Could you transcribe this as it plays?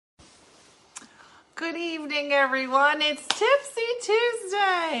Good evening, everyone. It's Tipsy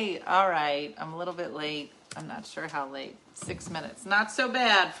Tuesday. All right, I'm a little bit late. I'm not sure how late. 6 minutes. Not so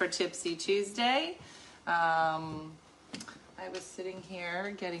bad for Tipsy Tuesday. I was sitting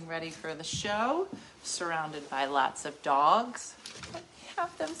here getting ready for the show, surrounded by lots of dogs. Let me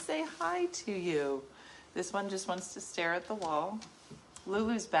have them say hi to you. This one just wants to stare at the wall.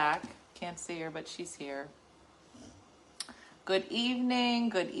 Lulu's back. Can't see her, but she's here. Good evening.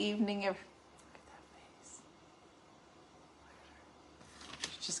 Good evening. Look at that face.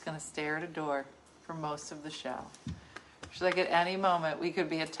 She's just going to stare at a door for most of the show. She's like, at any moment, we could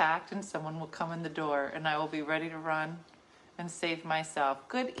be attacked and someone will come in the door and I will be ready to run and save myself.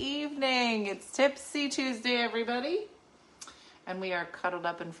 Good evening. It's Tipsy Tuesday, everybody. And we are cuddled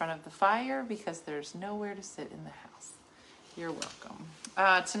up in front of the fire because there's nowhere to sit in the house. You're welcome.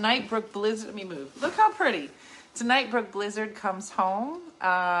 Tonight, Brooke Blizzard, let me move. Look how pretty. Tonight, Brooke Blizzard comes home.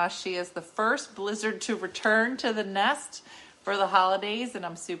 She is the first Blizzard to return to the nest for the holidays, and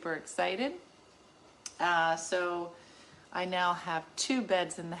I'm super excited. So I now have 2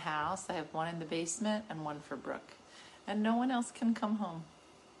 beds in the house. I have one in the basement and one for Brooke. And no one else can come home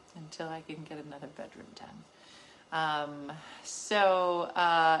until I can get another bedroom done. So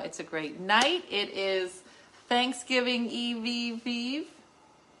it's a great night. It is Thanksgiving Eve.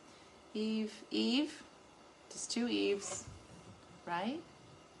 Just 2 Eves, right?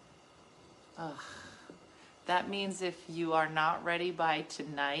 Ugh. That means if you are not ready by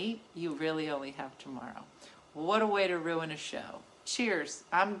tonight, you really only have tomorrow. What a way to ruin a show. Cheers.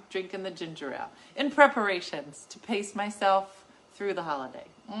 I'm drinking the ginger ale in preparations to pace myself through the holiday.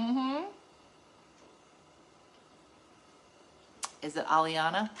 Is it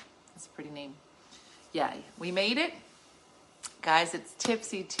Aliana? That's a pretty name. Yeah, we made it. Guys, it's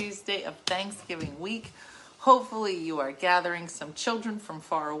Tipsy Tuesday of Thanksgiving week. Hopefully you are gathering some children from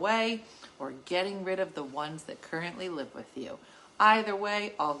far away or getting rid of the ones that currently live with you. Either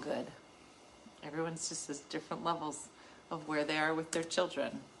way, all good. Everyone's just at different levels of where they are with their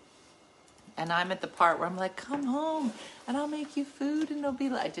children. And I'm at the part where I'm like, come home and I'll make you food and it'll be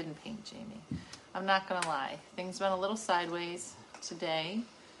like, I didn't paint Jamie. I'm not going to lie. Things went a little sideways today.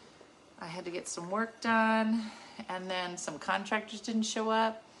 I had to get some work done and then some contractors didn't show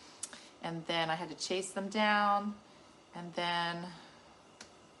up. And then I had to chase them down. And then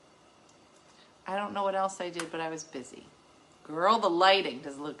I don't know what else I did, but I was busy. Girl, the lighting.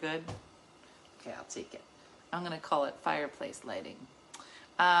 Does it look good? Okay, I'll take it. I'm going to call it fireplace lighting.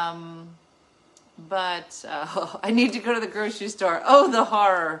 I need to go to the grocery store. Oh, the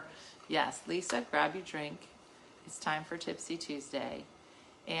horror. Yes, Lisa, grab your drink. It's time for Tipsy Tuesday.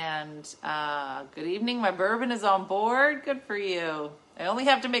 And good evening. My bourbon is on board. Good for you. I only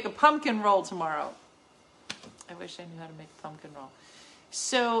have to make a pumpkin roll tomorrow. I wish I knew how to make a pumpkin roll.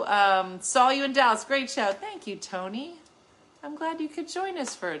 So, saw you in Dallas. Great show. Thank you, Tony. I'm glad you could join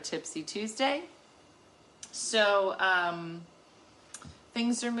us for a Tipsy Tuesday. So,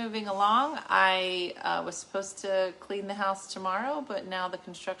 things are moving along. I was supposed to clean the house tomorrow, but now the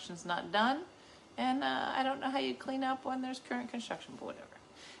construction's not done. And I don't know how you clean up when there's current construction, but whatever.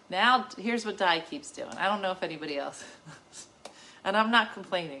 Now, here's what Di keeps doing. I don't know if anybody else and I'm not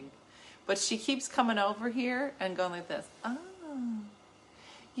complaining, but she keeps coming over here and going like this. Oh,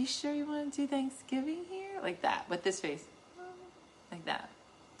 you sure you want to do Thanksgiving here? Like that, with this face. Oh, like that.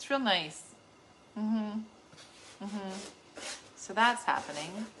 It's real nice. So that's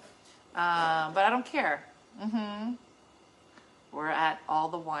happening. But I don't care. We're at All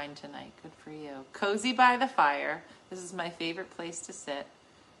the Wine tonight. Good for you. Cozy by the fire. This is my favorite place to sit.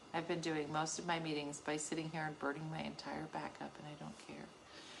 I've been doing most of my meetings by sitting here and burning my entire back up, and I don't care.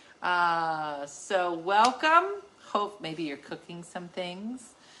 So welcome. Hope maybe you're cooking some things.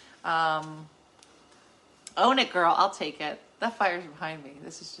 Own it, girl. I'll take it. That fire's behind me.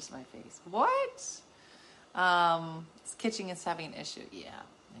 This is just my face. What? This kitchen is having an issue. Yeah,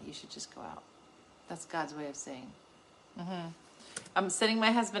 you should just go out. That's God's way of saying. I'm sending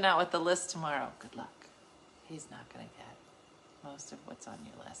my husband out with the list tomorrow. Good luck. He's not going to get most of what's on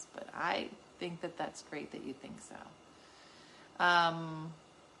your list, but I think that that's great that you think so.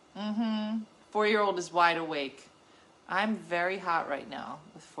 4-year-old is wide awake. I'm very hot right now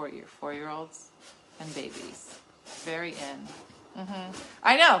with 4-year-olds and babies. Very in.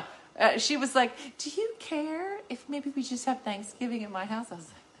 I know. She was like, do you care if maybe we just have Thanksgiving at my house? I was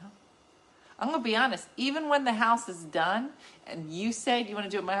like, no. I'm going to be honest. Even when the house is done and you say, do you want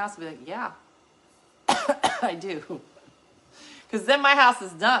to do it at my house? I'll be like, yeah, I do. Because then my house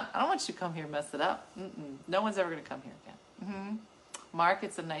is done. I don't want you to come here and mess it up. No one's ever going to come here again. Mark,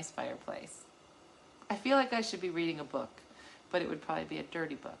 it's a nice fireplace. I feel like I should be reading a book. but it would probably be a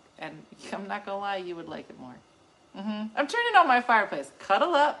dirty book. And I'm not going to lie, you would like it more. I'm turning on my fireplace.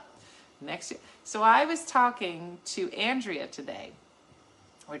 Cuddle up. Next year. So I was talking to Andrea today.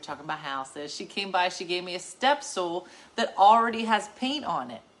 We're talking about houses. She came by. She gave me a step stool that already has paint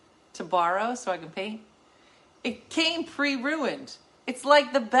on it to borrow so I can paint. It came pre-ruined. It's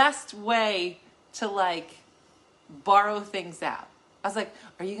like the best way to like borrow things out. I was like,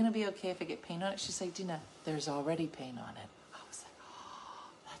 are you going to be okay if I get paint on it? She's like, Dina, there's already paint on it. I was like, oh,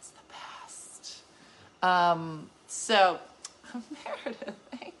 that's the best. So, Meredith,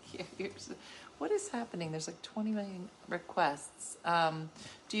 thank you. What is happening? There's like 20 million requests.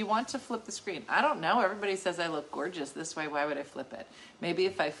 Do you want to flip the screen? I don't know. Everybody says I look gorgeous this way. Why would I flip it? Maybe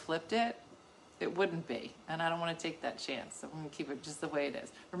if I flipped it, it wouldn't be. And I don't want to take that chance. So I'm going to keep it just the way it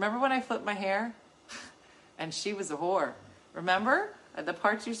is. Remember when I flipped my hair? And she was a whore. Remember? The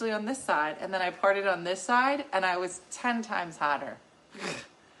part's usually on this side. And then I parted on this side. And I was 10 times hotter.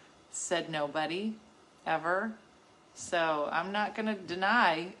 Said nobody. Ever. So I'm not going to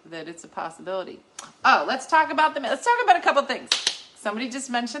deny that it's a possibility. Oh, let's talk about a couple things. Somebody just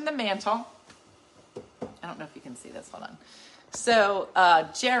mentioned the mantle. I don't know if you can see this. Hold on. So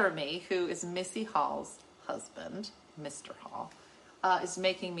Jeremy, who is Missy Hall's husband, Mr. Hall, is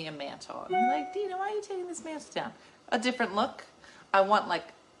making me a mantle. And I'm like, Dina, why are you taking this mantle down? A different look. I want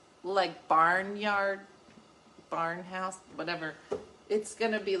like barnyard, barn house, whatever. It's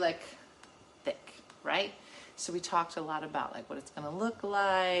going to be like thick, right? So we talked a lot about like what it's going to look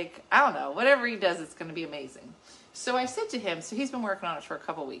like. I don't know. Whatever he does, it's going to be amazing. So I said to him, so he's been working on it for a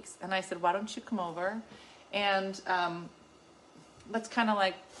couple weeks. And I said, why don't you come over and let's kind of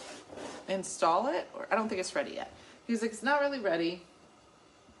like install it? Or I don't think it's ready yet. He was like, it's not really ready.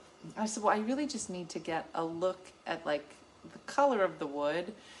 I said, well, I really just need to get a look at like the color of the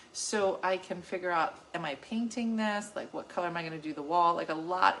wood so I can figure out, am I painting this? Like what color am I going to do the wall? Like a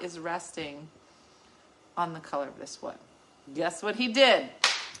lot is resting on the color of this wood. Guess what he did?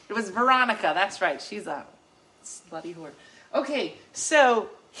 It was Veronica. That's right. She's a slutty whore. Okay, so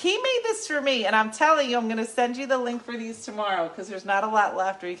he made this for me, and I'm telling you, I'm going to send you the link for these tomorrow because there's not a lot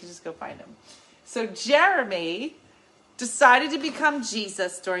left, or you can just go find them. So Jeremy decided to become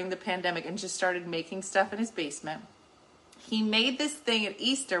Jesus during the pandemic and just started making stuff in his basement. He made this thing at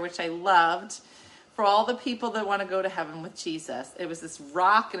Easter, which I loved, for all the people that want to go to heaven with Jesus. It was this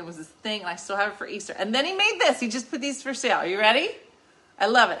rock and it was this thing, and I still have it for Easter. And then he made this. He just put these for sale. Are you ready? I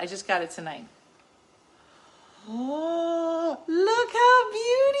love it. I just got it tonight. Oh, look how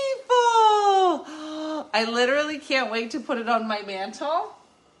beautiful. I literally can't wait to put it on my mantle.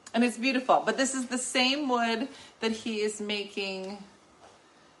 And it's beautiful. But this is the same wood that he is making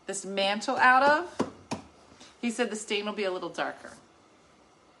this mantle out of. He said the stain will be a little darker.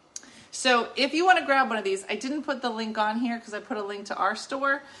 So if you want to grab one of these, I didn't put the link on here because I put a link to our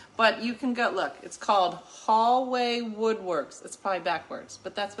store, but you can go, look, it's called Hallway Woodworks. It's probably backwards,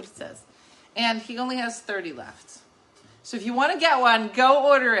 but that's what it says. And he only has 30 left. So if you want to get one, go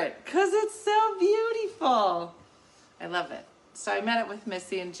order it because it's so beautiful. I love it. So I met it with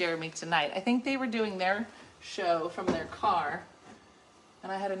Missy and Jeremy tonight. I think they were doing their show from their car,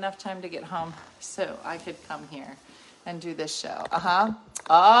 and I had enough time to get home so I could come here and do this show.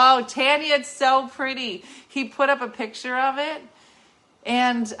 Oh, Tanya, it's so pretty. He put up a picture of it,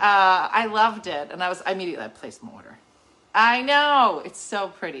 and I loved it. And I immediately placed my order. I know, it's so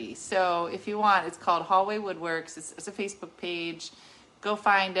pretty. So if you want, it's called Hallway Woodworks. It's a Facebook page. Go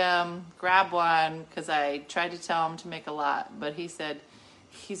find him, grab one, because I tried to tell him to make a lot, but he said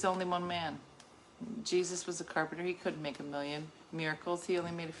he's only one man. Jesus was a carpenter. He couldn't make a million miracles. He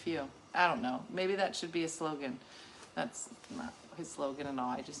only made a few. I don't know. Maybe that should be a slogan. That's not his slogan and all.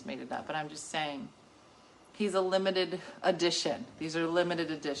 I just made it up. But I'm just saying, he's a limited edition. These are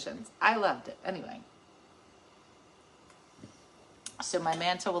limited editions. I loved it. Anyway. So my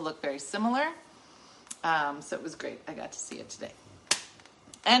mantle will look very similar. So it was great. I got to see it today.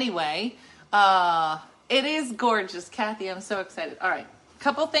 Anyway, it is gorgeous, Kathy. I'm so excited. All right.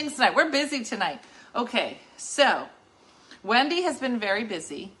 Couple things tonight. We're busy tonight. Okay. So Wendy has been very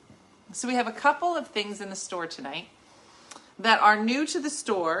busy. So we have a couple of things in the store tonight that are new to the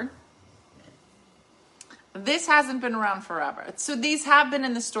store. This hasn't been around forever. So these have been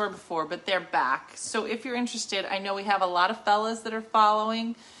in the store before, but they're back. So if you're interested, I know we have a lot of fellas that are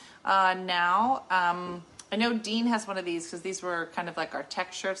following now. I know Dean has one of these because these were kind of like our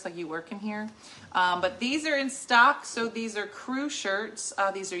tech shirts, like you work in here. But these are in stock. So these are crew shirts.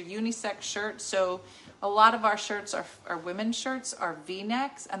 These are unisex shirts. So a lot of our shirts are women's shirts, are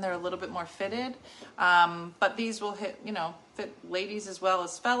V-necks, and they're a little bit more fitted. But these will fit ladies as well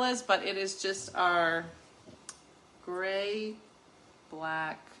as fellas. But it is just our gray,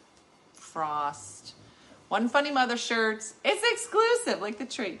 black, frost, One Funny Mother shirts. It's exclusive, like the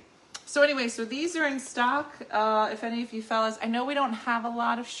tree. So anyway, so these are in stock. If any of you fellas, I know we don't have a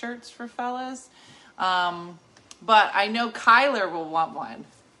lot of shirts for fellas, but I know Kyler will want one.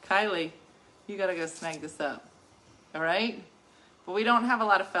 Kylie, you gotta go snag this up, all right? But we don't have a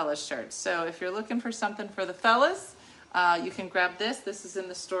lot of fellas shirts. So if you're looking for something for the fellas, you can grab this. This is in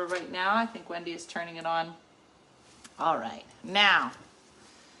the store right now. I think Wendy is turning it on. All right, now,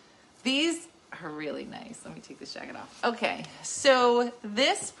 these are really nice. Let me take this jacket off. Okay, so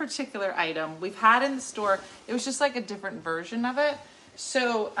this particular item we've had in the store. It was just like a different version of it.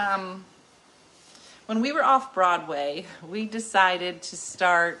 So when we were off Broadway, we decided to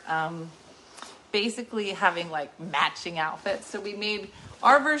start basically having like matching outfits. So we made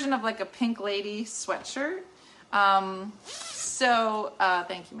our version of like a pink lady sweatshirt.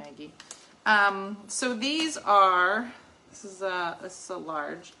 Thank you, Maggie. So these are, this is a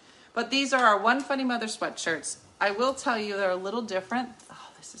large, but these are our One Funny Mother sweatshirts. I will tell you they're a little different. Oh,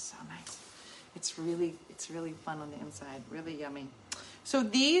 this is so nice. It's really fun on the inside, really yummy. So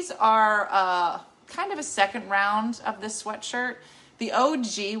these are kind of a second round of this sweatshirt. The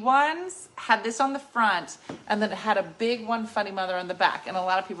OG ones had this on the front, and then it had a big One Funny Mother on the back. And a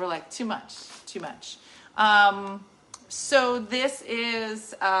lot of people are like, too much. So this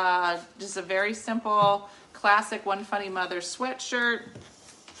is just a very simple, classic One Funny Mother sweatshirt.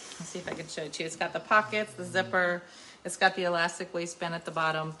 Let's see if I can show it to you. It's got the pockets, the zipper. It's got the elastic waistband at the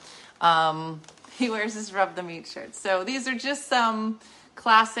bottom. He wears his Rub the Meat shirt. So these are just some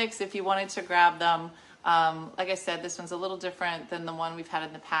classics if you wanted to grab them. Like I said, this one's a little different than the one we've had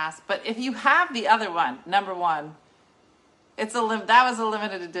in the past. But if you have the other one, number one, that was a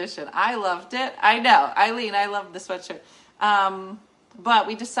limited edition. I loved it. I know, Eileen, I love the sweatshirt. But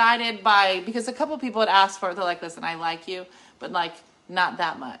we decided because a couple people had asked for it. They're like, listen, I like you, but like not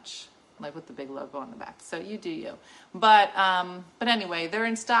that much, like with the big logo on the back. So you do you. But anyway, they're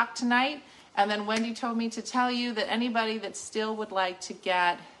in stock tonight. And then Wendy told me to tell you that anybody that still would like to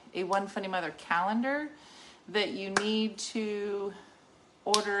get a One Funny Mother calendar, that you need to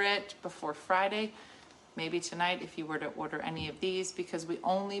order it before Friday, maybe tonight if you were to order any of these, because we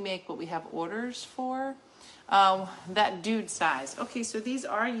only make what we have orders for. That dude size. Okay, so these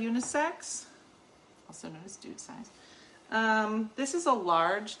are unisex, also known as dude size. This is a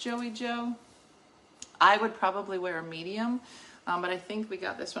large Joey Joe. I would probably wear a medium, but I think we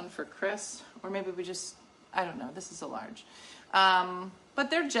got this one for Chris, or maybe I don't know, this is a large. But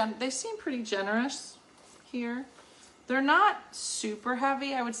they seem pretty generous here. They're not super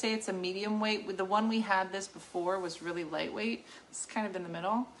heavy. I would say it's a medium weight. With the one we had this before was really lightweight. It's kind of in the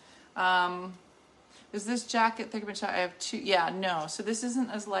middle. Is this jacket thicker? I have two. Yeah, no. So this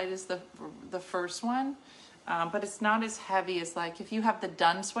isn't as light as the first one, but it's not as heavy as like if you have the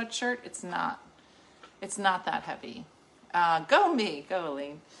Dunn sweatshirt. It's not that heavy. Go me, go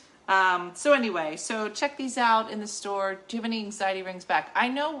Aline. So anyway, so check these out in the store. Do you have any anxiety rings back? I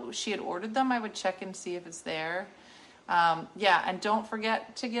know she had ordered them. I would check and see if it's there. Yeah, and don't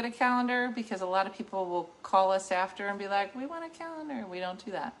forget to get a calendar, because a lot of people will call us after and be like, we want a calendar. We don't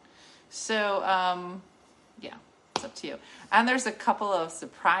do that. So, yeah, it's up to you. And there's a couple of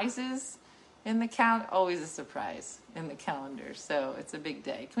surprises in the calendar. Always a surprise in the calendar. So it's a big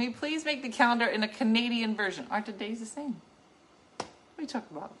day. Can we please make the calendar in a Canadian version? Aren't the days the same? What are you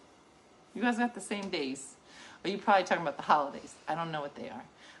talking about? You guys got the same days. Or you're probably talking about the holidays. I don't know what they are.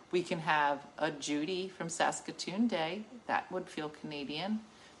 We can have a Judy from Saskatoon Day. That would feel Canadian.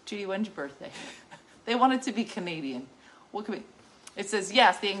 Judy, when's your birthday? They want it to be Canadian. What could we? It says,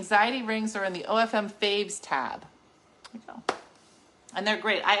 yes, the anxiety rings are in the OFM Faves tab. There we go. And they're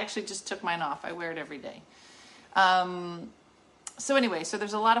great. I actually just took mine off. I wear it every day. So anyway, so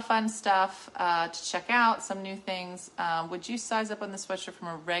there's a lot of fun stuff to check out, some new things. Would you size up on the sweatshirt from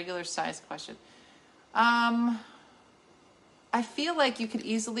a regular size question? I feel like you could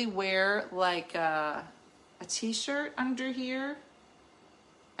easily wear like a t-shirt under here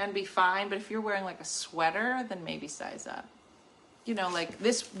and be fine. But if you're wearing like a sweater, then maybe size up. You know, like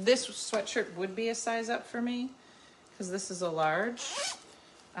this sweatshirt would be a size up for me because this is a large.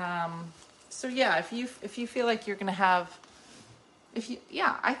 So yeah, if you feel like you're gonna have,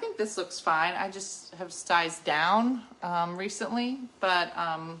 I think this looks fine. I just have sized down recently, but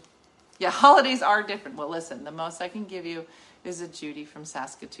yeah, holidays are different. Well, listen, the most I can give you is a Judy from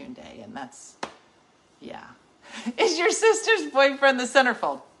Saskatoon Day, and that's, yeah. Is your sister's boyfriend the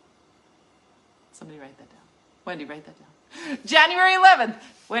centerfold? Somebody write that down. Wendy, write that down. January 11th.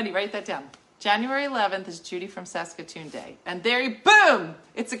 Wendy, write that down. January 11th is Judy from Saskatoon Day. And there, boom,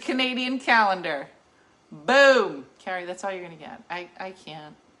 it's a Canadian calendar. Boom. Carrie, that's all you're going to get. I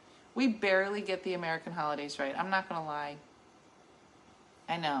can't. We barely get the American holidays right. I'm not going to lie.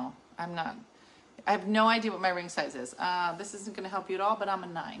 I know. I'm not. I have no idea what my ring size is. This isn't going to help you at all, but I'm a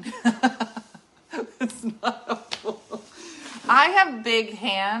 9. It's not helpful. I have big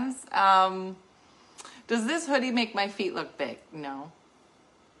hands. Does this hoodie make my feet look big? No.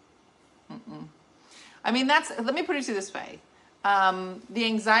 I mean, let me put it to you this way. The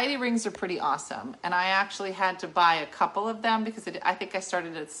anxiety rings are pretty awesome. And I actually had to buy a couple of them because I think I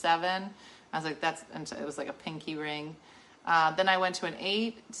started at 7. I was like, and it was like a pinky ring. Then I went to an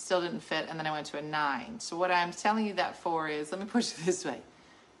 8, still didn't fit. And then I went to a 9. So what I'm telling you that for is, let me push it this way.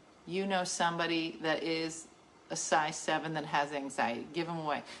 You know somebody that is a size 7 that has anxiety, give them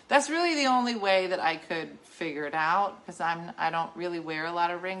away. That's really the only way that I could figure it out, because I don't really wear a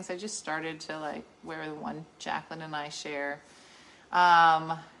lot of rings. I just started to like wear the one Jacqueline and I share.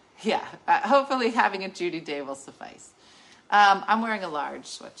 Hopefully having a Judy day will suffice. I'm wearing a large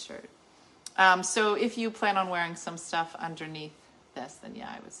sweatshirt. So if you plan on wearing some stuff underneath this, then yeah,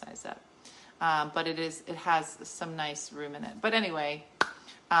 I would size up. But it has some nice room in it. But anyway,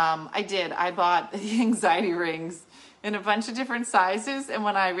 I bought the anxiety rings in a bunch of different sizes. And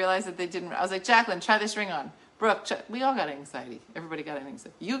when I realized that they didn't, I was like, Jacqueline, try this ring on. Brooke, we all got anxiety. Everybody got an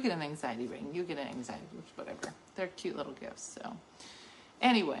anxiety. You get an anxiety ring. You get an anxiety, whatever. They're cute little gifts. So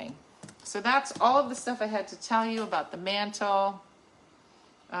anyway, so that's all of the stuff I had to tell you about the mantle.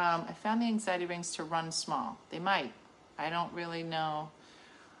 I found the anxiety rings to run small. They might. I don't really know.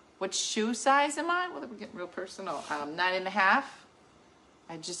 What shoe size am I? Well, we're getting real personal. 9.5.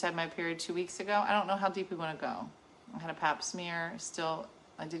 I just had my period 2 weeks ago. I don't know how deep we want to go. I had a pap smear.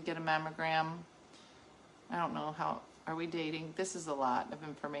 I did get a mammogram. I don't know are we dating? This is a lot of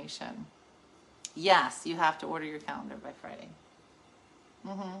information. Yes, you have to order your calendar by Friday.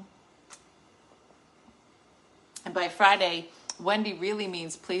 And by Friday, Wendy really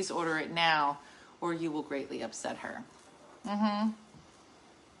means please order it now or you will greatly upset her.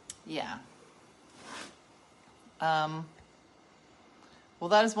 Yeah. Well,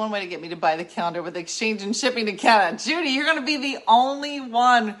 that is one way to get me to buy the calendar with exchange and shipping to Canada. Judy, you're going to be the only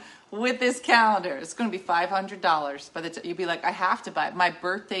one with this calendar. It's going to be $500 by the time you'll be like, I have to buy it. My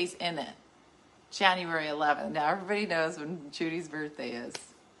birthday's in it. January 11th. Now everybody knows when Judy's birthday is.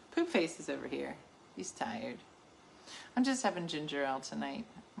 Poop Face is over here. He's tired. I'm just having ginger ale tonight.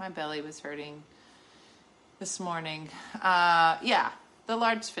 My belly was hurting this morning. The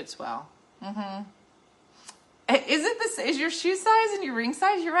large fits well. Is your shoe size and your ring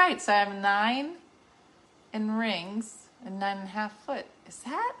size? You're right. So I have 9 in rings and 9.5 foot.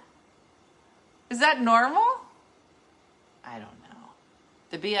 Is that normal? I don't know.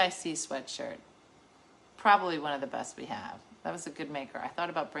 The BIC sweatshirt, probably one of the best we have. That was a good maker. I thought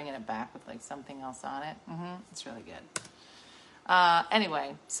about bringing it back with like something else on it. It's really good.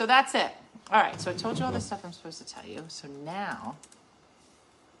 Anyway, so that's it. All right. So I told you all the stuff I'm supposed to tell you. So now,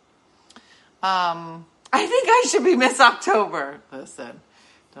 I think I should be Miss October. Listen,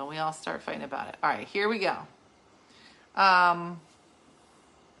 don't we all start fighting about it? All right, here we go. Are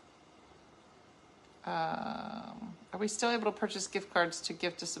we still able to purchase gift cards to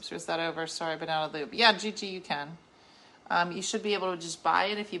gift to subscribers? Is that over? Sorry, I've been out of the loop. Yeah, Gigi, you can. You should be able to just buy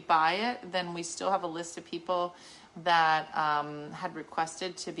it. If you buy it, then we still have a list of people that had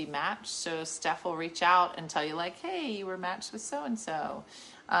requested to be matched. So Steph will reach out and tell you like, hey, you were matched with so-and-so.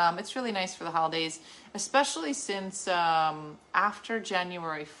 It's really nice for the holidays, especially since after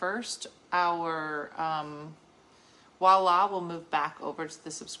January 1st, our Voila will move back over to the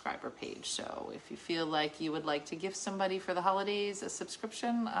subscriber page. So if you feel like you would like to gift somebody for the holidays a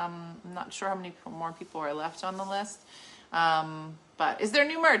subscription, I'm not sure how many more people are left on the list. But is there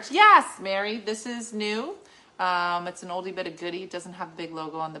new merch? Yes, Mary, this is new. It's an oldie but a goodie. It doesn't have a big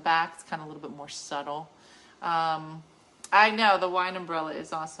logo on the back. It's kind of a little bit more subtle. I know, the wine umbrella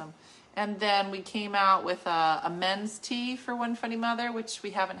is awesome. And then we came out with a men's tee for One Funny Mother, which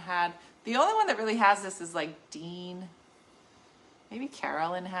we haven't had. The only one that really has this is like Dean. Maybe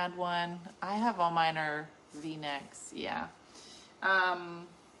Carolyn had one. I have all mine are V-necks, yeah. The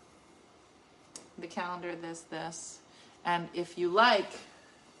calendar, this. And if you like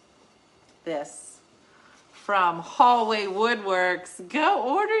this from Hallway Woodworks, go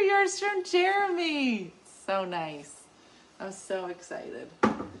order yours from Jeremy. So nice. I'm so excited.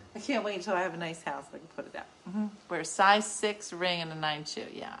 I can't wait until I have a nice house so I can put it out. Wear a size 6 ring and a 9 shoe.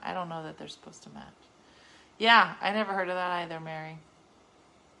 Yeah, I don't know that they're supposed to match. Yeah, I never heard of that either, Mary.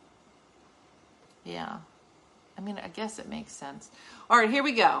 Yeah. I mean, I guess it makes sense. All right, here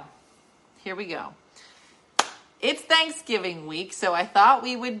we go. It's Thanksgiving week, so I thought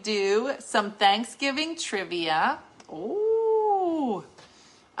we would do some Thanksgiving trivia. Oh.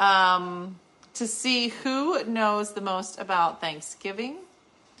 To see who knows the most about Thanksgiving.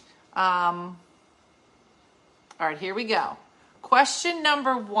 All right, here we go. Question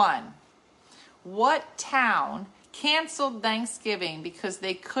number 1. What town canceled Thanksgiving because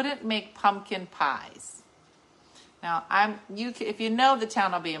they couldn't make pumpkin pies? Now, if you know the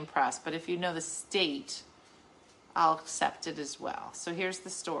town, I'll be impressed. But if you know the state, I'll accept it as well. So here's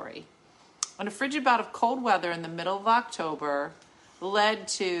the story. When a frigid bout of cold weather in the middle of October led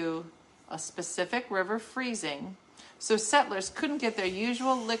to a specific river freezing, so settlers couldn't get their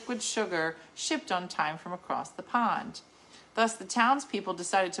usual liquid sugar shipped on time from across the pond. Thus, the townspeople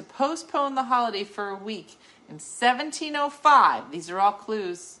decided to postpone the holiday for a week. In 1705, these are all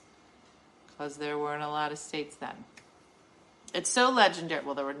clues, because there weren't a lot of states then. It's so legendary.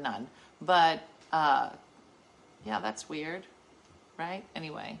 Well, there were none. But, yeah, that's weird, right?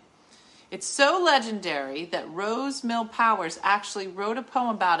 Anyway, it's so legendary that Rose Mill Powers actually wrote a poem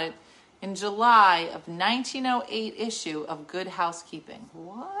about it in July of 1908 issue of Good Housekeeping.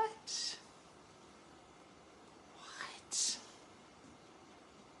 What?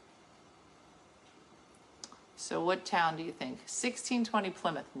 So what town do you think? 1620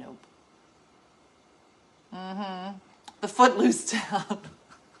 Plymouth. Nope. The Footloose Town.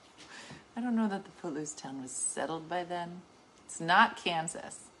 I don't know that the Footloose Town was settled by then. It's not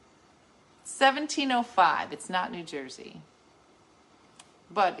Kansas. 1705. It's not New Jersey.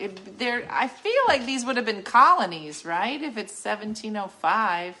 But I feel like these would have been colonies, right? If it's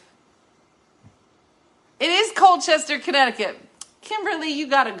 1705. It is Colchester, Connecticut. Kimberly, you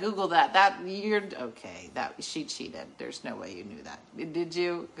got to Google that. You're okay. She cheated. There's no way you knew that. Did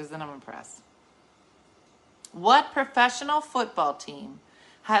you? Because then I'm impressed. What professional football team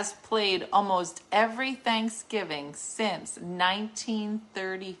has played almost every Thanksgiving since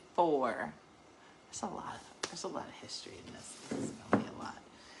 1934? There's a lot of history in this. There's going to be a lot.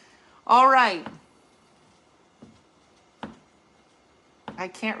 All right. I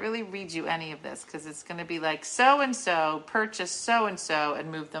can't really read you any of this because it's going to be like so-and-so purchased so-and-so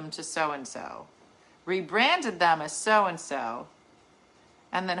and moved them to so-and-so. Rebranded them as so-and-so.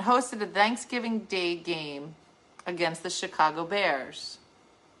 And then hosted a Thanksgiving Day game against the Chicago Bears.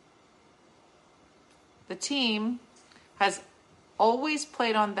 The team has always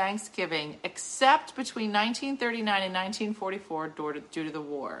played on Thanksgiving except between 1939 and 1944 due to the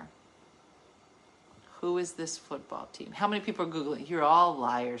war. Who is this football team? How many people are Googling? You're all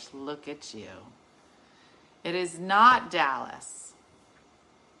liars. Look at you. It is not Dallas.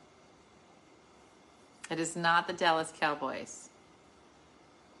 It is not the Dallas Cowboys.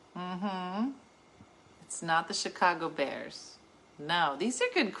 It's not the Chicago Bears. No, these are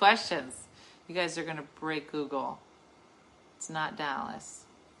good questions. You guys are going to break Google. It's not Dallas.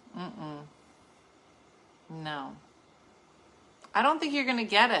 No. I don't think you're going to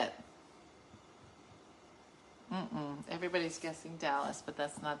get it. Everybody's guessing Dallas, but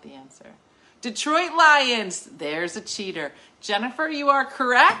that's not the answer. Detroit Lions. There's a cheater. Jennifer, you are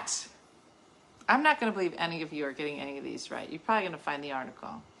correct. I'm not going to believe any of you are getting any of these right. You're probably going to find the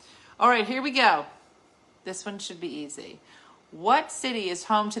article. All right, here we go. This one should be easy. What city is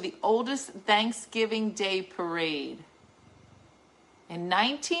home to the oldest Thanksgiving Day parade? In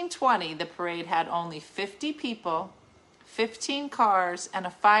 1920, the parade had only 50 people, 15 cars, and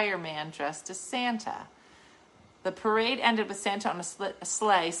a fireman dressed as Santa. The parade ended with Santa on a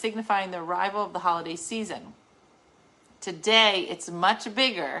sleigh, signifying the arrival of the holiday season. Today, it's much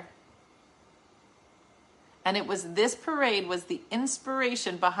bigger. And this parade was the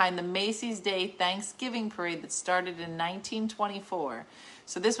inspiration behind the Macy's Day Thanksgiving Parade that started in 1924.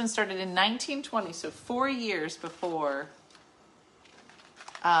 So this one started in 1920, so 4 years before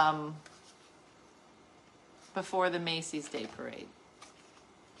the Macy's Day Parade.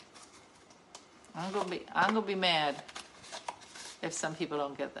 I'm gonna be mad if some people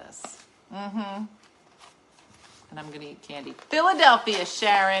don't get this. And I'm gonna eat candy. Philadelphia,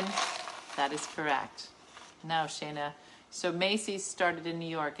 Sharon. That is correct. No, Shayna. So Macy's started in New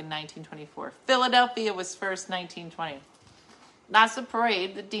York in 1924. Philadelphia was first, 1920. That's the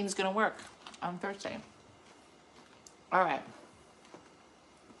parade that Dean's gonna work on Thursday. All right.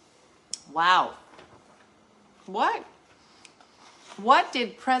 Wow. What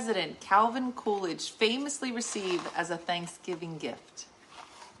did President Calvin Coolidge famously receive as a Thanksgiving gift?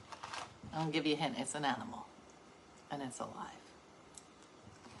 I'll give you a hint. It's an animal. And it's alive.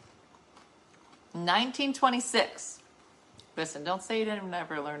 1926. Listen, don't say you didn't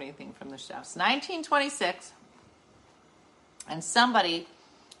never learn anything from the chefs. 1926. And somebody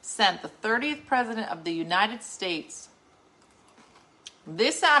sent the 30th President of the United States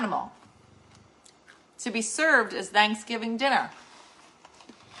this animal to be served as Thanksgiving dinner.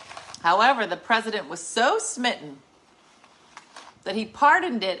 However, the president was so smitten that he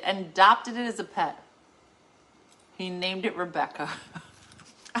pardoned it and adopted it as a pet. He named it Rebecca.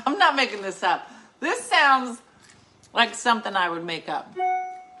 I'm not making this up. This sounds like something I would make up.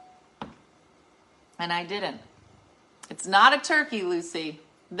 And I didn't. It's not a turkey, Lucy.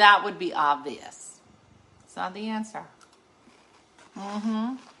 That would be obvious. It's not the answer.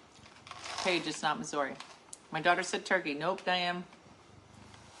 Page, it's not Missouri. My daughter said turkey. Nope, Diane.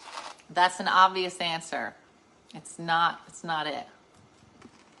 That's an obvious answer. It's not it.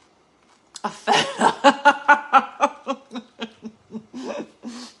 A feta.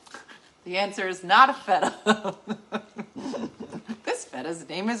 The answer is not a feta. This feta's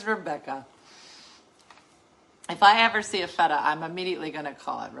name is Rebecca. If I ever see a feta, I'm immediately going to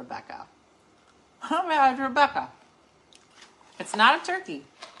call it Rebecca. Oh, yeah, it's Rebecca. It's not a turkey.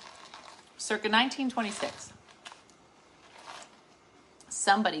 Circa 1926.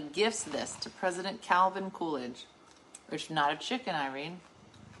 Somebody gifts this to President Calvin Coolidge. It's not a chicken, Irene.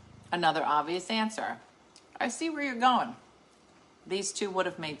 Another obvious answer. I see where you're going. These two would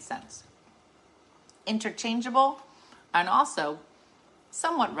have made sense. Interchangeable and also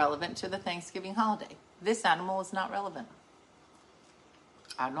somewhat relevant to the Thanksgiving holiday. This animal is not relevant.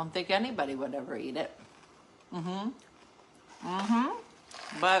 I don't think anybody would ever eat it.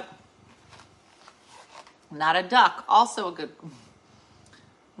 But not a duck. Also a good...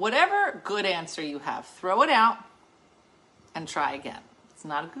 Whatever good answer you have, throw it out and try again. It's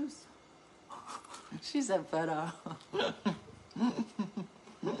not a goose. She said feta.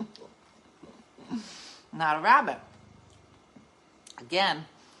 Not a rabbit. Again,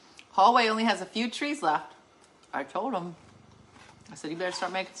 hallway only has a few trees left. I told him. I said, you better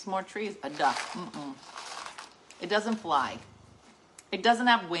start making some more trees. A duck. It doesn't fly. It doesn't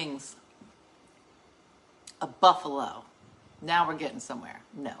have wings. A buffalo. Now we're getting somewhere.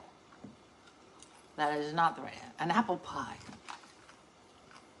 No. That is not the right answer. An apple pie.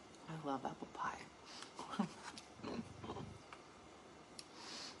 I love apple pie.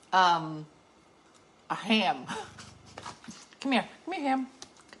 A ham. Come here. Come here, ham.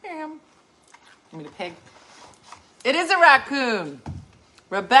 Come here, ham. Give me the pig. It is a raccoon.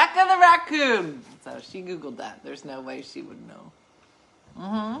 Rebecca the raccoon. So she Googled that. There's no way she would know.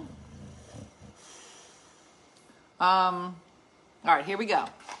 All right, here we go.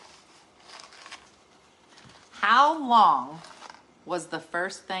 How long was the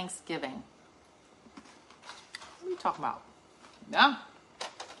first Thanksgiving? What are you talking about? Yeah.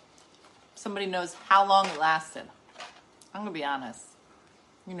 Somebody knows how long it lasted. I'm going to be honest.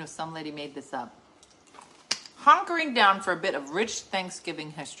 You know, some lady made this up. Hunkering down for a bit of rich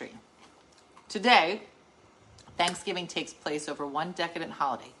Thanksgiving history. Today, Thanksgiving takes place over one decadent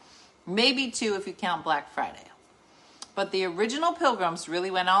holiday. Maybe two if you count Black Friday. But the original Pilgrims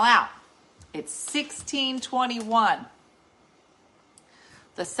really went all out. It's 1621.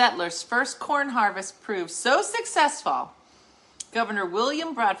 The settlers' first corn harvest proved so successful, Governor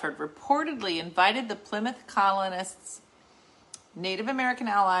William Bradford reportedly invited the Plymouth colonists, Native American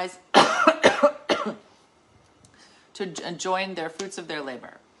allies, to join their fruits of their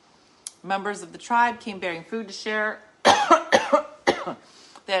labor. Members of the tribe came bearing food to share.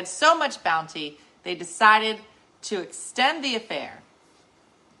 They had so much bounty, they decided to extend the affair.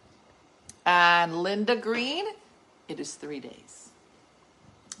 And Linda Green, it is 3 days.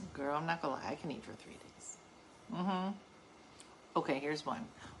 Girl, I'm not gonna lie, I can eat for 3 days. Okay, here's one.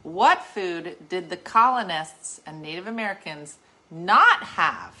 What food did the colonists and Native Americans not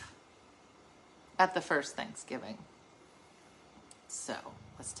have at the first Thanksgiving? So,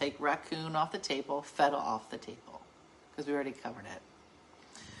 let's take raccoon off the table, feta off the table, because we already covered it.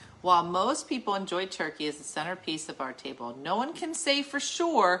 While most people enjoy turkey as the centerpiece of our table, no one can say for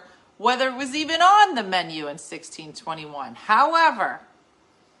sure whether it was even on the menu in 1621. However,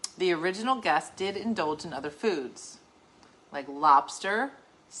 the original guests did indulge in other foods, like lobster,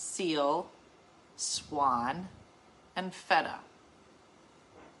 seal, swan, and feta.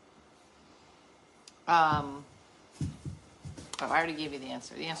 Oh, I already gave you the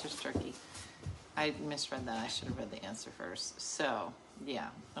answer. The answer is turkey. I misread that. I should have read the answer first. So, yeah.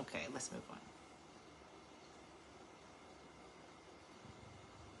 Okay, let's move on.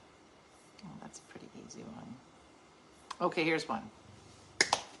 Oh, that's a pretty easy one. Okay, here's one.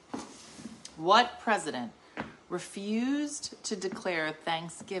 What president refused to declare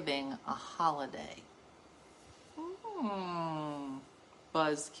Thanksgiving a holiday?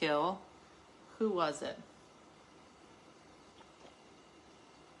 Buzzkill. Who was it?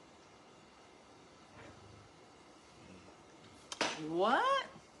 What?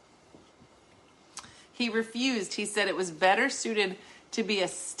 He refused. He said it was better suited to be a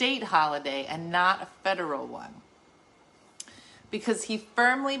state holiday and not a federal one, because he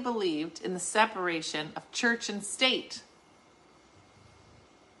firmly believed in the separation of church and state.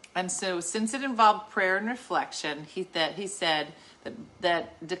 And so, since it involved prayer and reflection, he said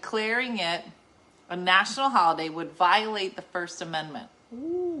that declaring it a national holiday would violate the First Amendment.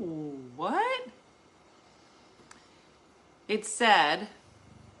 Ooh, what? It said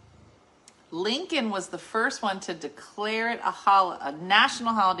Lincoln was the first one to declare it a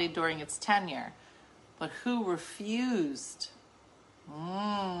national holiday during its tenure. But who refused?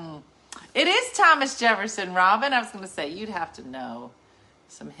 It is Thomas Jefferson, Robin. I was going to say, you'd have to know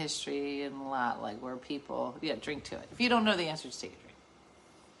some history and a lot, like where people... Yeah, drink to it. If you don't know the answer, just take a drink.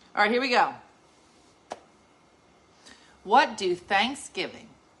 All right, here we go. What do Thanksgiving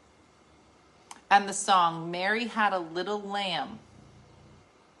and the song Mary Had a Little Lamb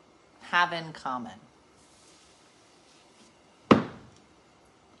have in common? What?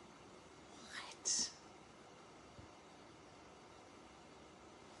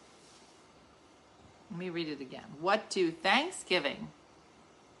 Let me read it again. What do Thanksgiving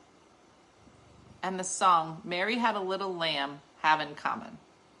and the song Mary Had a Little Lamb have in common?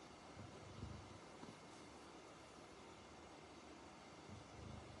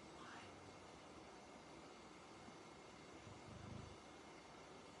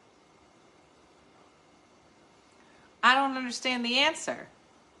 I don't understand the answer.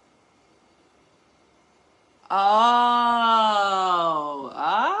 Oh,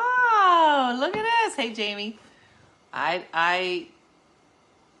 look at this. Hey, Jamie. I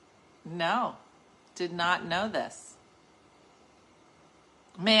no, did not know this.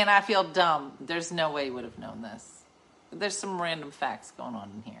 Man, I feel dumb. There's no way you would have known this. There's some random facts going on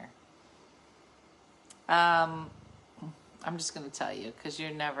in here. I'm just going to tell you because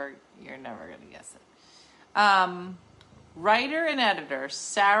you're never going to guess it. Writer and editor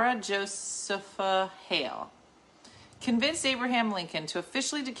Sarah Josepha Hale convinced Abraham Lincoln to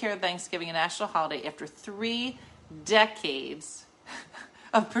officially declare Thanksgiving a national holiday after 3 decades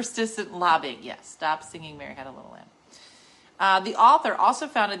of persistent lobbying. Yes, stop singing Mary Had a Little Lamb. The author also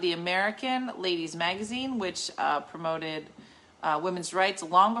founded the American Ladies Magazine, which promoted women's rights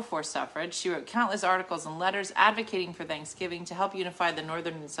long before suffrage. She wrote countless articles and letters advocating for Thanksgiving to help unify the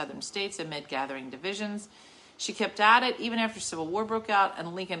northern and southern states amid gathering divisions. She kept at it even after Civil War broke out,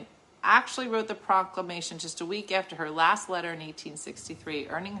 and Lincoln actually wrote the proclamation just a week after her last letter in 1863,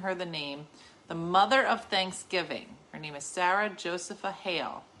 earning her the name the Mother of Thanksgiving. Her name is Sarah Josepha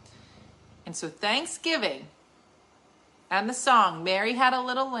Hale. And so Thanksgiving and the song Mary Had a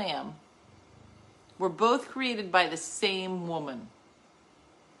Little Lamb were both created by the same woman.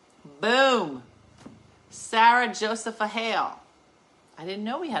 Boom! Sarah Josepha Hale. I didn't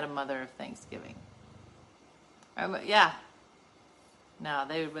know we had a Mother of Thanksgiving. Yeah. No,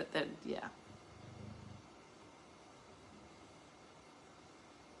 yeah.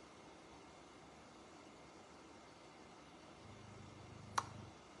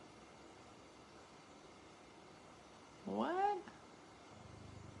 What?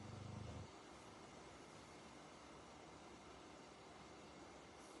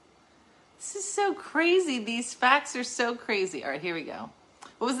 This is so crazy. These facts are so crazy. All right, here we go.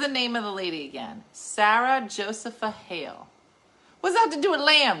 What was the name of the lady again? Sarah Josepha Hale. What's that have to do with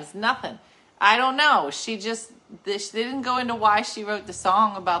lambs? Nothing. I don't know. She didn't go into why she wrote the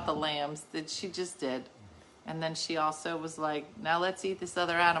song about the lambs. That she just did. And then she also was like, now let's eat this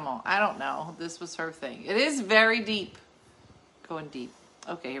other animal. I don't know. This was her thing. It is very deep. Going deep.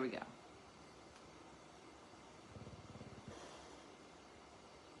 Okay, here we go.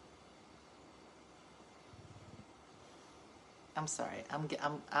 I'm sorry. I'm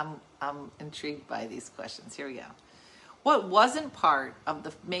intrigued by these questions. Here we go. What wasn't part of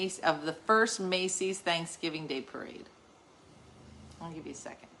the first Macy's Thanksgiving Day Parade? I'll give you a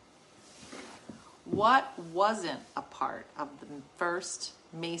second. What wasn't a part of the first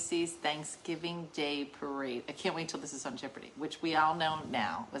Macy's Thanksgiving Day Parade? I can't wait till this is on Jeopardy, which we all know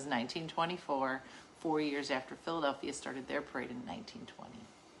now was 1924, 4 years after Philadelphia started their parade in 1920.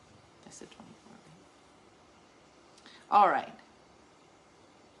 I said 24. All right.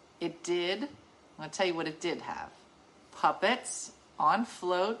 It did. I'm going to tell you what it did have. Puppets on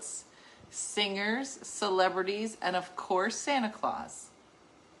floats, singers, celebrities, and of course Santa Claus.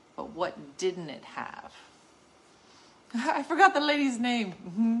 But what didn't it have? I forgot the lady's name.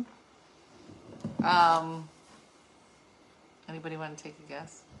 Anybody want to take a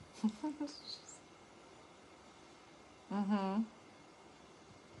guess? No,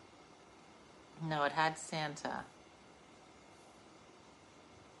 it had Santa.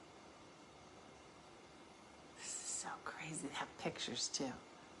 crazy. They have pictures too.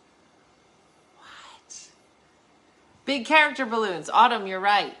 What? Big character balloons. Autumn, you're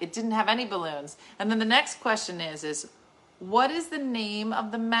right. It didn't have any balloons. And then the next question is what is the name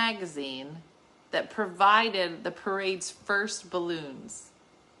of the magazine that provided the parade's first balloons?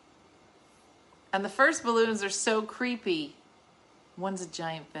 And the first balloons are so creepy. One's a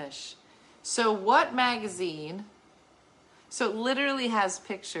giant fish. So what magazine? So it literally has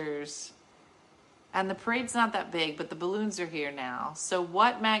pictures. And the parade's not that big, but the balloons are here now. So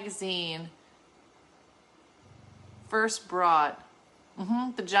what magazine first brought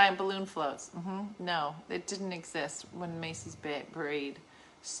the giant balloon floats? No, it didn't exist when Macy's Parade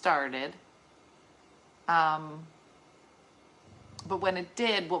started. But when it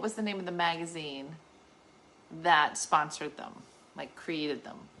did, what was the name of the magazine that sponsored them, like created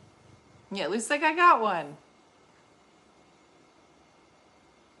them? Yeah, it looks like I got one.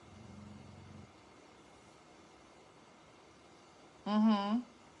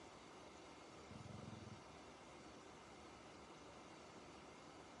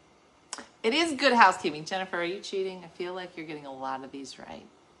 It is Good Housekeeping. Jennifer, are you cheating? I feel like you're getting a lot of these right.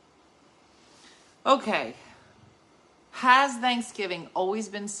 Okay. Has Thanksgiving always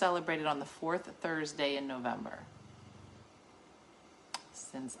been celebrated on the fourth Thursday in November?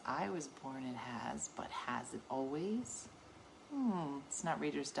 Since I was born, it has, but has it always? It's not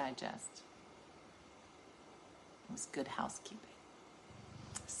Reader's Digest. It was Good Housekeeping.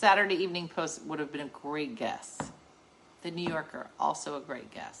 Saturday Evening Post would have been a great guess. The New Yorker, also a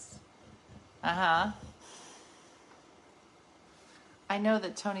great guess. I know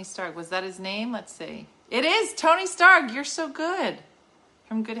that Tony Stark, was that his name? Let's see. It is Tony Stark. You're so good.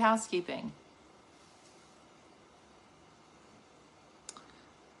 From Good Housekeeping.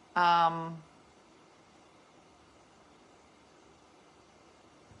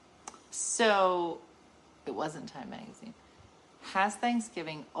 So it wasn't Time Magazine. Has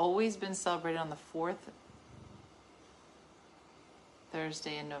Thanksgiving always been celebrated on the fourth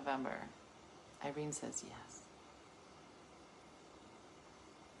Thursday in November? Irene says yes.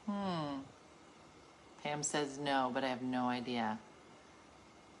 Pam says no, but I have no idea.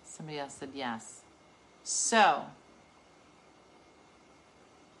 Somebody else said yes. So,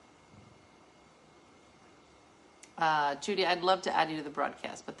 Judy, I'd love to add you to the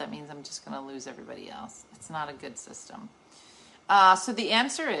broadcast, but that means I'm just going to lose everybody else. It's not a good system. So the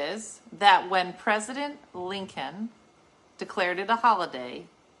answer is that when President Lincoln declared it a holiday,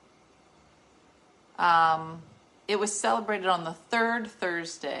 it was celebrated on the third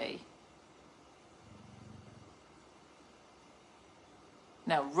Thursday.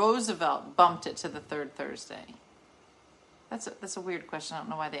 No, Roosevelt bumped it to the third Thursday. That's a weird question. I don't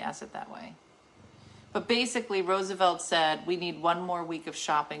know why they asked it that way. But basically, Roosevelt said, we need one more week of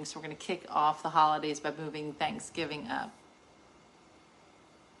shopping, so we're going to kick off the holidays by moving Thanksgiving up.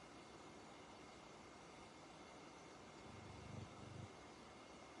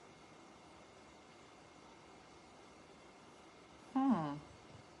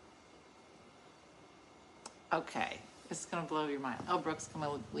 Okay, this is going to blow your mind. Oh, Brooke's going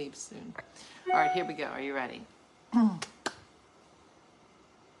to leave soon. All right, here we go. Are you ready?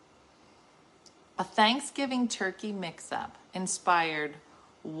 A Thanksgiving turkey mix-up inspired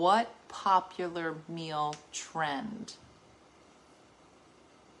what popular meal trend?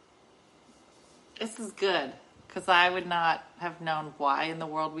 This is good, because I would not have known why in the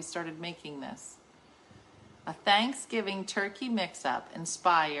world we started making this. A Thanksgiving turkey mix-up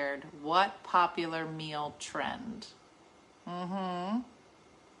inspired what popular meal trend? No,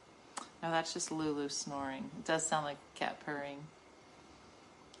 that's just Lulu snoring. It does sound like a cat purring.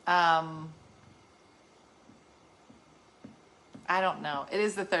 I don't know. It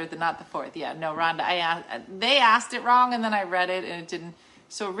is the third, not the fourth. Yeah, no, Rhonda, they asked it wrong, and then I read it, and it didn't.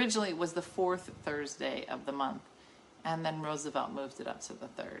 So originally it was the fourth Thursday of the month, and then Roosevelt moved it up to the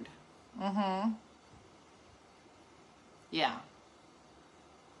third. Yeah.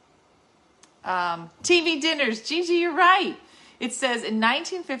 TV dinners. Gigi, you're right. It says in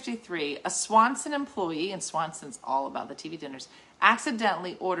 1953, a Swanson employee, and Swanson's all about the TV dinners,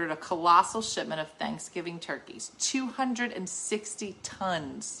 accidentally ordered a colossal shipment of Thanksgiving turkeys, 260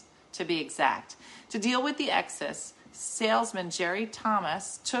 tons to be exact. To deal with the excess, salesman Jerry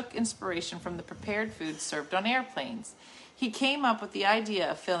Thomas took inspiration from the prepared foods served on airplanes. He came up with the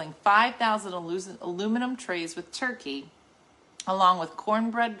idea of filling 5,000 aluminum trays with turkey, along with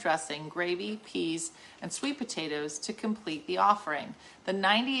cornbread dressing, gravy, peas, and sweet potatoes to complete the offering. The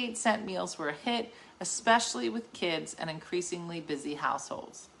 98-cent meals were a hit, especially with kids and increasingly busy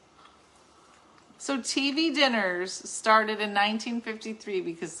households. So TV dinners started in 1953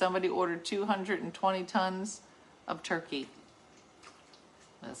 because somebody ordered 220 tons of turkey.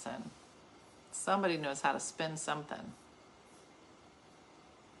 Listen, somebody knows how to spin something.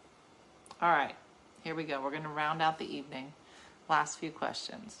 All right, here we go. We're going to round out the evening. Last few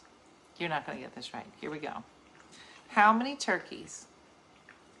questions. You're not going to get this right. Here we go. How many turkeys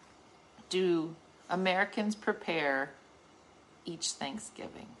do Americans prepare each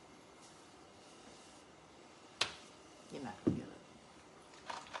Thanksgiving? You're not going to get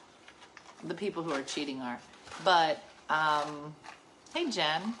it. The people who are cheating are. But, hey,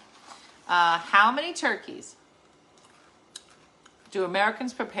 Jen. How many turkeys do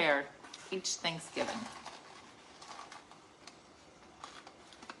Americans prepare each Thanksgiving?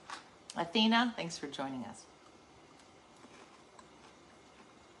 Athena, thanks for joining us.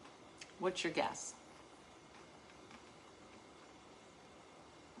 What's your guess?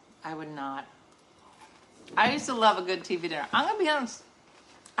 I would not. I used to love a good TV dinner. I'm going to be honest.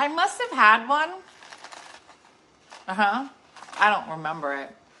 I must have had one. I don't remember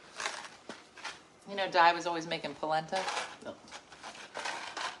it. You know, Di was always making polenta.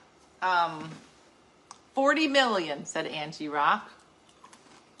 40 million, said Angie Rock.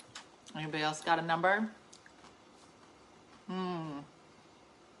 Anybody else got a number?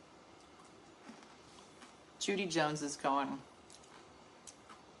 Judy Jones is going.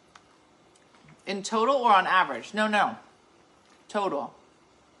 In total or on average? No. Total.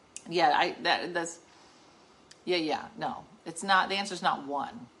 Yeah, that's. Yeah. No, it's not. The answer's not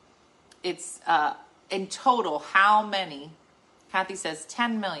one. It's in total. How many? Kathy says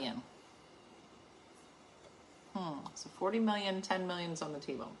 10 million. So 40 million, 10 million's on the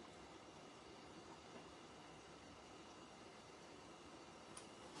table.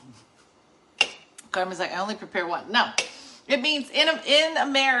 Carmen's like, I only prepare one. No, it means in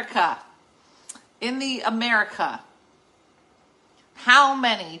America, in the America, how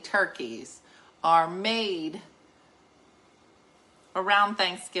many turkeys are made around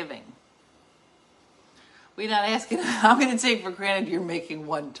Thanksgiving? We're not asking. I'm going to take for granted you're making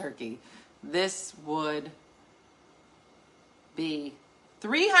one turkey. This would be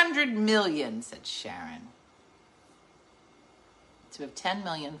 300 million, said Sharon. So we have 10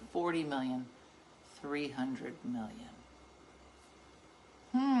 million, 40 million, 300 million.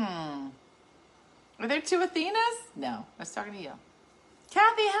 Are there two Athenas? No, I was talking to you.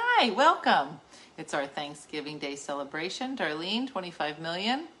 Kathy, hi, welcome. It's our Thanksgiving Day celebration. Darlene, 25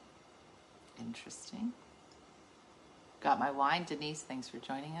 million. Interesting. Got my wine. Denise, thanks for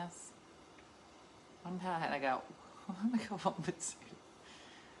joining us. I got one.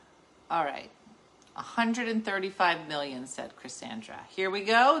 All right. 135 million, said Cassandra. Here we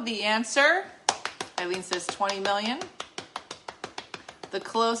go. The answer. Eileen says 20 million. The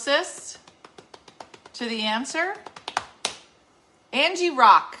closest to the answer. Angie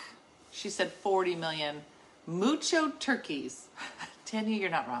Rock. She said 40 million. Mucho turkeys. Tanya, you're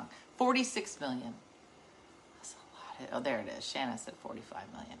not wrong. 46 million. That's a lot. Oh, there it is. Shanna said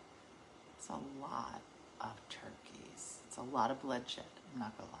 45 million. It's a lot of turkeys. It's a lot of bloodshed. I'm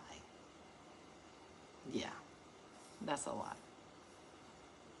not going to lie. Yeah, that's a lot.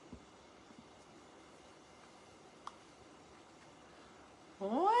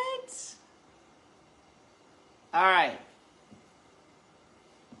 What? All right.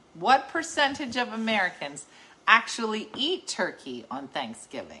 What percentage of Americans actually eat turkey on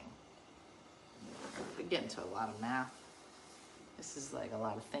Thanksgiving? We get into a lot of math. This is like a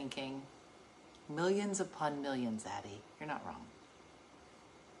lot of thinking. Millions upon millions, Addie. You're not wrong.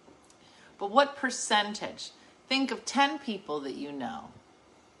 But what percentage? Think of 10 people that you know.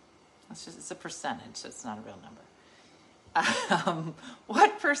 It's a percentage, so it's not a real number.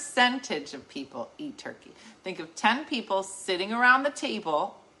 What percentage of people eat turkey? Think of 10 people sitting around the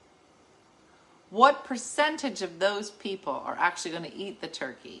table. What percentage of those people are actually going to eat the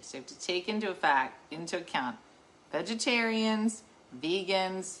turkey? So you have to take into account vegetarians,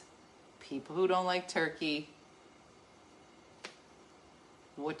 vegans, people who don't like turkey.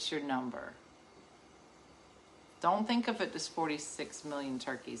 What's your number? Don't think of it as 46 million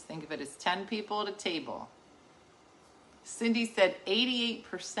turkeys. Think of it as 10 people at a table. Cindy said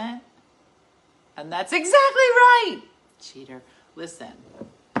 88%. And that's exactly right. Cheater. Listen,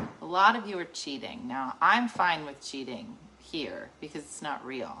 a lot of you are cheating. Now, I'm fine with cheating here because it's not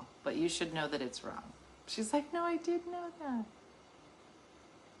real. But you should know that it's wrong. She's like, no, I did know that.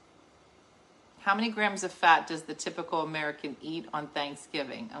 How many grams of fat does the typical American eat on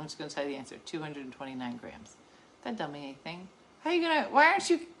Thanksgiving? I'm just going to tell you the answer. 229 grams. That don't mean anything. Why aren't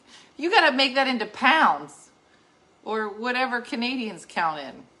you got to make that into pounds or whatever Canadians count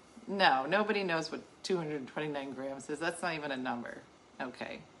in. No, nobody knows what 229 grams is. That's not even a number.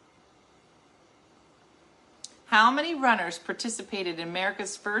 Okay. How many runners participated in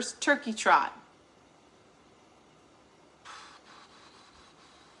America's first turkey trot?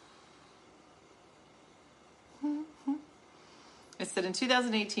 It said in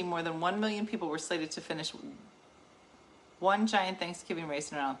 2018, more than 1 million people were slated to finish one giant Thanksgiving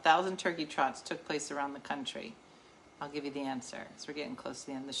race, and around 1,000 turkey trots took place around the country. I'll give you the answer, because we're getting close to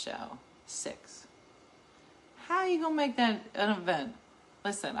the end of the show. 6. How are you going to make that an event?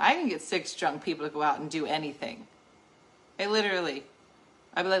 Listen, I can get 6 drunk people to go out and do anything. I'd be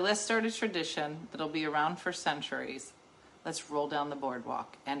like, let's start a tradition that'll be around for centuries. Let's roll down the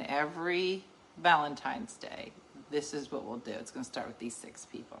boardwalk. And every Valentine's Day, this is what we'll do. It's going to start with these 6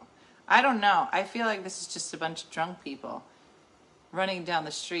 people. I don't know. I feel like this is just a bunch of drunk people running down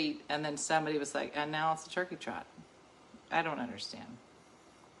the street, and then somebody was like, and now it's a turkey trot. I don't understand.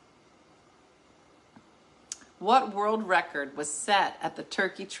 What world record was set at the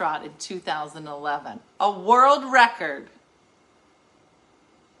turkey trot in 2011? A world record.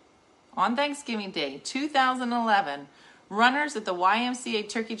 On Thanksgiving Day, 2011, runners at the YMCA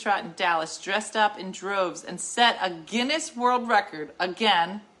Turkey Trot in Dallas dressed up in droves and set a Guinness World Record.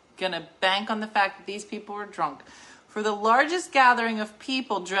 Again, gonna bank on the fact that these people were drunk. For the largest gathering of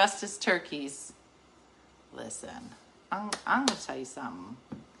people dressed as turkeys. Listen, I'm gonna tell you something.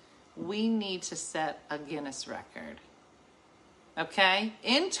 We need to set a Guinness record. Okay?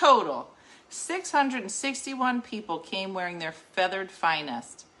 In total, 661 people came wearing their feathered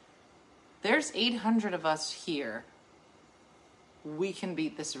finest. There's 800 of us here. We can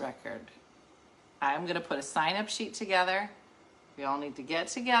beat this record. I'm going to put a sign-up sheet together. We all need to get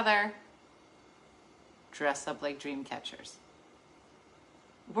together, dress up like dream catchers.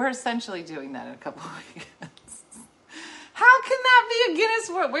 We're essentially doing that in a couple of weekends. How can that be a Guinness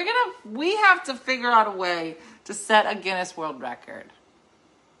World? We have to figure out a way to set a Guinness World Record.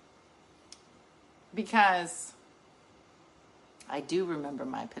 Because I do remember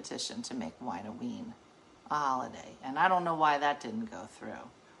my petition to make Winoween a holiday. And I don't know why that didn't go through.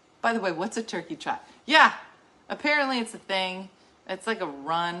 By the way, what's a turkey trot? Yeah, apparently it's a thing. It's like a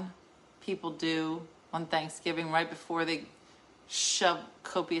run people do on Thanksgiving right before they shove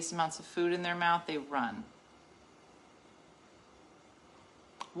copious amounts of food in their mouth. They run.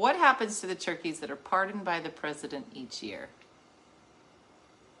 What happens to the turkeys that are pardoned by the president each year?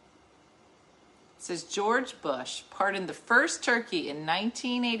 It says George Bush pardoned the first turkey in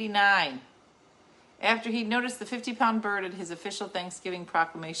 1989 after he noticed the 50-pound bird at his official Thanksgiving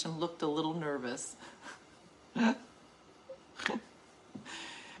proclamation looked a little nervous.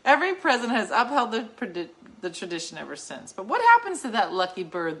 Every president has upheld the tradition ever since. But what happens to that lucky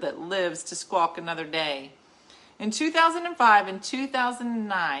bird that lives to squawk another day? In 2005 and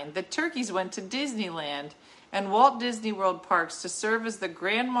 2009, the turkeys went to Disneyland and Walt Disney World parks to serve as the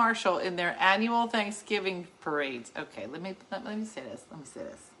grand marshal in their annual Thanksgiving parades. Okay, let me say this.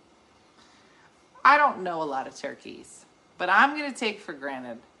 I don't know a lot of turkeys, but I'm going to take for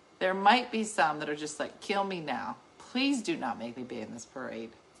granted there might be some that are just like, kill me now. Please do not make me be in this parade.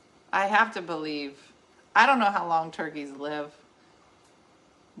 I have to believe, I don't know how long turkeys live,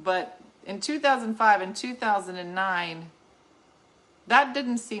 but in 2005 and 2009, that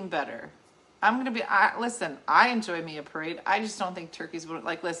didn't seem better. Listen, I enjoy me a parade. I just don't think turkeys would,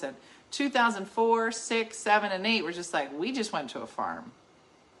 2004, 6, 7, and 8 were just like, we just went to a farm.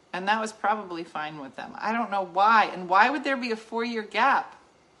 And that was probably fine with them. I don't know why. And why would there be a 4-year gap?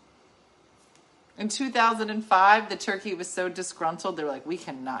 In 2005, the turkey was so disgruntled, they were like, we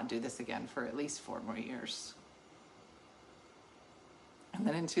cannot do this again for at least 4 more years. And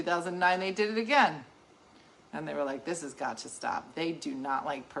then in 2009, they did it again. And they were like, this has got to stop. They do not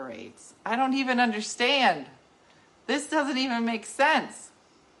like parades. I don't even understand. This doesn't even make sense.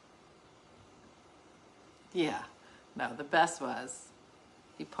 Yeah. No, the best was,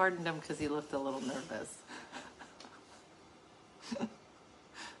 he pardoned him because he looked a little nervous.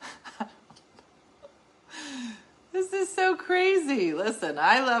 This is so crazy. Listen,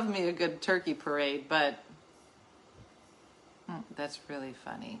 I love me a good turkey parade, but that's really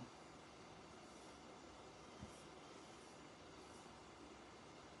funny.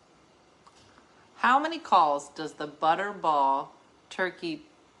 How many calls does the Butterball Turkey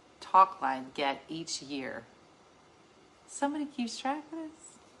Talk Line get each year? Somebody keeps track of this?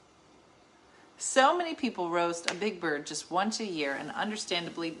 So many people roast a big bird just once a year and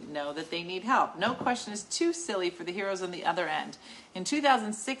understandably know that they need help. No question is too silly for the heroes on the other end. In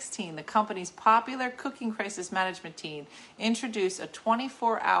 2016, the company's popular cooking crisis management team introduced a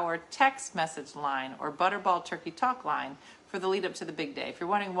 24-hour text message line, or Butterball Turkey Talk Line, for the lead up to the big day. If you're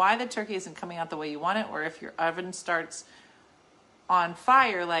wondering why the turkey isn't coming out the way you want it, or if your oven starts on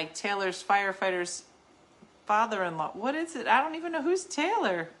fire like Taylor's firefighters father-in-law. What is it? I don't even know who's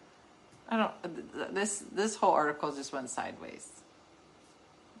Taylor. I don't. This whole article just went sideways.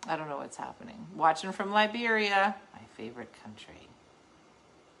 I don't know what's happening. Watching from Liberia, my favorite country.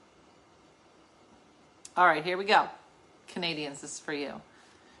 All right, here we go. Canadians, this is for you.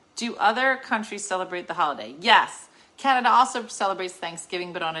 Do other countries celebrate the holiday? Yes. Canada also celebrates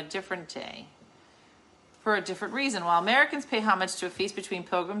Thanksgiving, but on a different day. For a different reason. While Americans pay homage to a feast between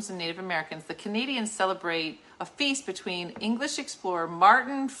Pilgrims and Native Americans, the Canadians celebrate a feast between English explorer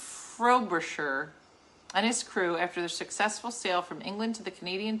Martin Frobisher and his crew after their successful sail from England to the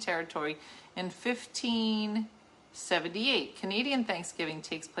Canadian territory in 1578. Canadian Thanksgiving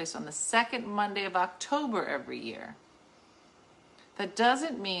takes place on the second Monday of October every year. That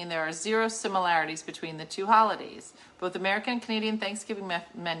doesn't mean there are zero similarities between the two holidays. Both American and Canadian Thanksgiving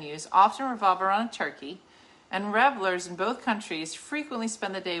menus often revolve around a turkey, and revelers in both countries frequently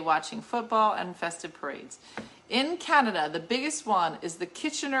spend the day watching football and festive parades. In Canada, the biggest one is the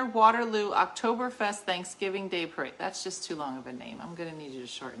Kitchener-Waterloo Oktoberfest Thanksgiving Day Parade. That's just too long of a name. I'm going to need you to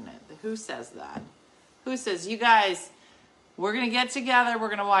shorten it. Who says that? Who says, you guys, we're going to get together, we're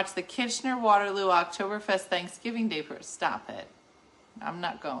going to watch the Kitchener-Waterloo Oktoberfest Thanksgiving Day Parade. Stop it. I'm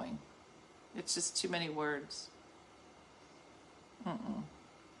not going. It's just too many words. I'm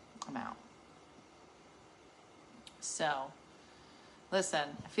out. So,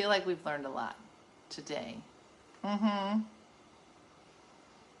 listen, I feel like we've learned a lot today.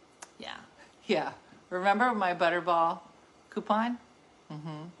 Yeah. Remember my Butterball coupon?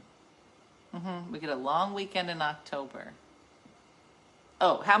 We get a long weekend in October.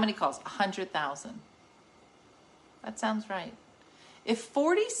 Oh, how many calls? 100,000. That sounds right. If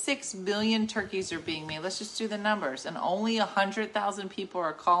 46 million turkeys are being made, let's just do the numbers, and only 100,000 people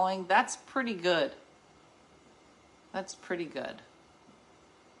are calling, that's pretty good. That's pretty good.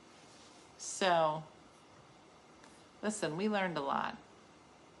 So, listen, we learned a lot.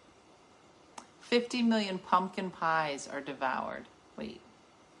 50 million pumpkin pies are devoured. Wait.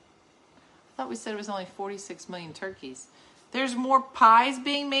 I thought we said it was only 46 million turkeys. There's more pies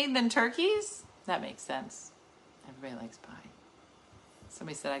being made than turkeys? That makes sense. Everybody likes pie.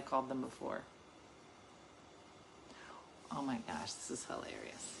 Somebody said I called them before. Oh my gosh, this is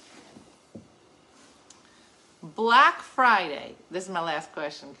hilarious. Black Friday. This is my last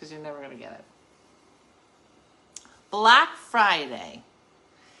question because you're never going to get it. Black Friday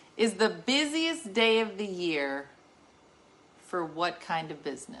is the busiest day of the year for what kind of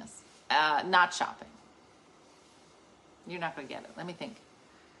business? Not shopping. You're not going to get it. Let me think.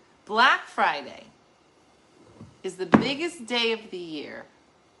 Black Friday is the biggest day of the year.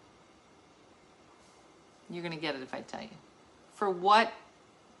 You're going to get it if I tell you. For what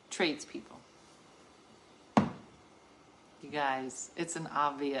tradespeople? You guys, it's an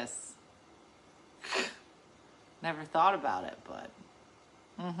obvious. Never thought about it, but.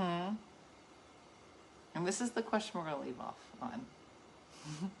 And this is the question we're going to leave off on.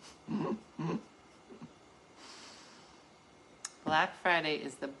 Black Friday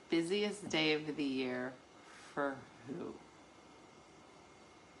is the busiest day of the year for who?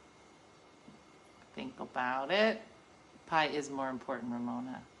 Think about it. Pie is more important,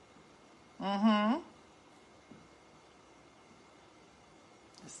 Ramona.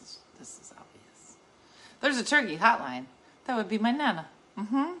 This is obvious. There's a turkey hotline. That would be my Nana.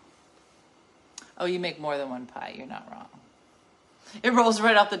 Oh, you make more than one pie. You're not wrong. It rolls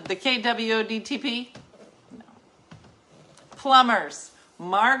right off the KWODTP. No. Plumbers.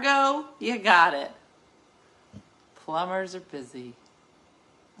 Margot, you got it. Plumbers are busy.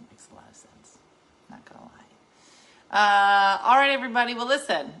 That makes a lot of sense. Not gonna lie. All right, everybody. Well,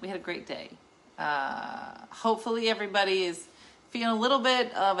 listen, we had a great day. Hopefully everybody is feeling a little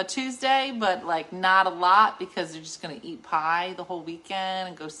bit of a Tuesday, but like not a lot because they're just going to eat pie the whole weekend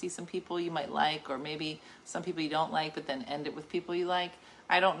and go see some people you might like, or maybe some people you don't like, but then end it with people you like.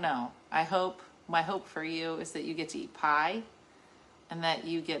 I don't know. My hope for you is that you get to eat pie and that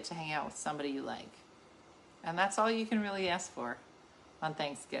you get to hang out with somebody you like. And that's all you can really ask for on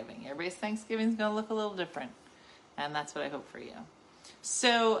Thanksgiving. Everybody's Thanksgiving is going to look a little different. And that's what I hope for you.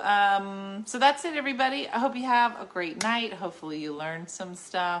 So that's it, everybody. I hope you have a great night. Hopefully you learned some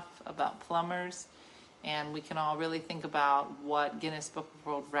stuff about plumbers, and we can all really think about what Guinness Book of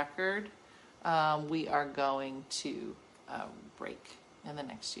World Record we are going to break in the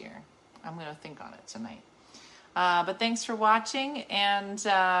next year. I'm going to think on it tonight. But thanks for watching, and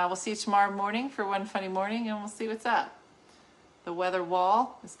we'll see you tomorrow morning for One Funny Morning, and we'll see what's up. The weather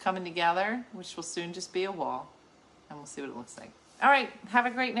wall is coming together, which will soon just be a wall, and we'll see what it looks like. All right. Have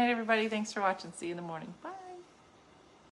a great night, everybody. Thanks for watching. See you in the morning. Bye.